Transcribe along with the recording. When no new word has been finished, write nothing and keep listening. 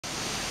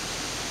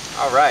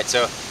Alright,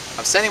 so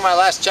I'm sending my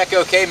last check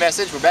OK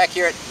message. We're back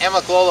here at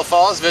Amicalola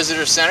Falls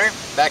Visitor Center,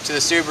 back to the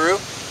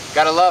Subaru.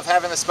 Gotta love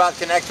having the spot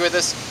connect with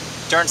us.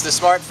 Turns the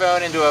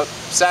smartphone into a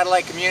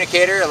satellite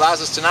communicator,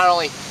 allows us to not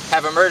only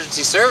have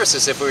emergency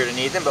services if we were to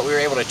need them, but we were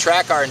able to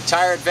track our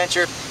entire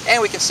adventure,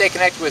 and we can stay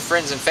connected with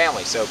friends and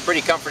family. So pretty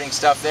comforting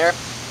stuff there.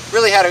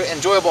 Really had an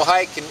enjoyable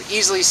hike, and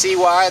easily see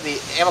why the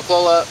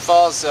Amicalola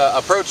Falls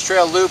approach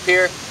trail loop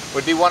here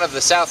would be one of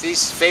the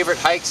Southeast's favorite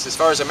hikes as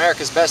far as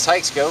America's best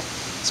hikes go.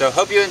 So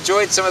hope you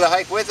enjoyed some of the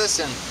hike with us,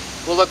 and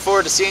we'll look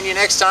forward to seeing you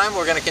next time.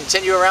 We're going to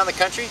continue around the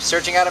country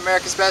searching out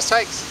America's best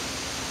hikes.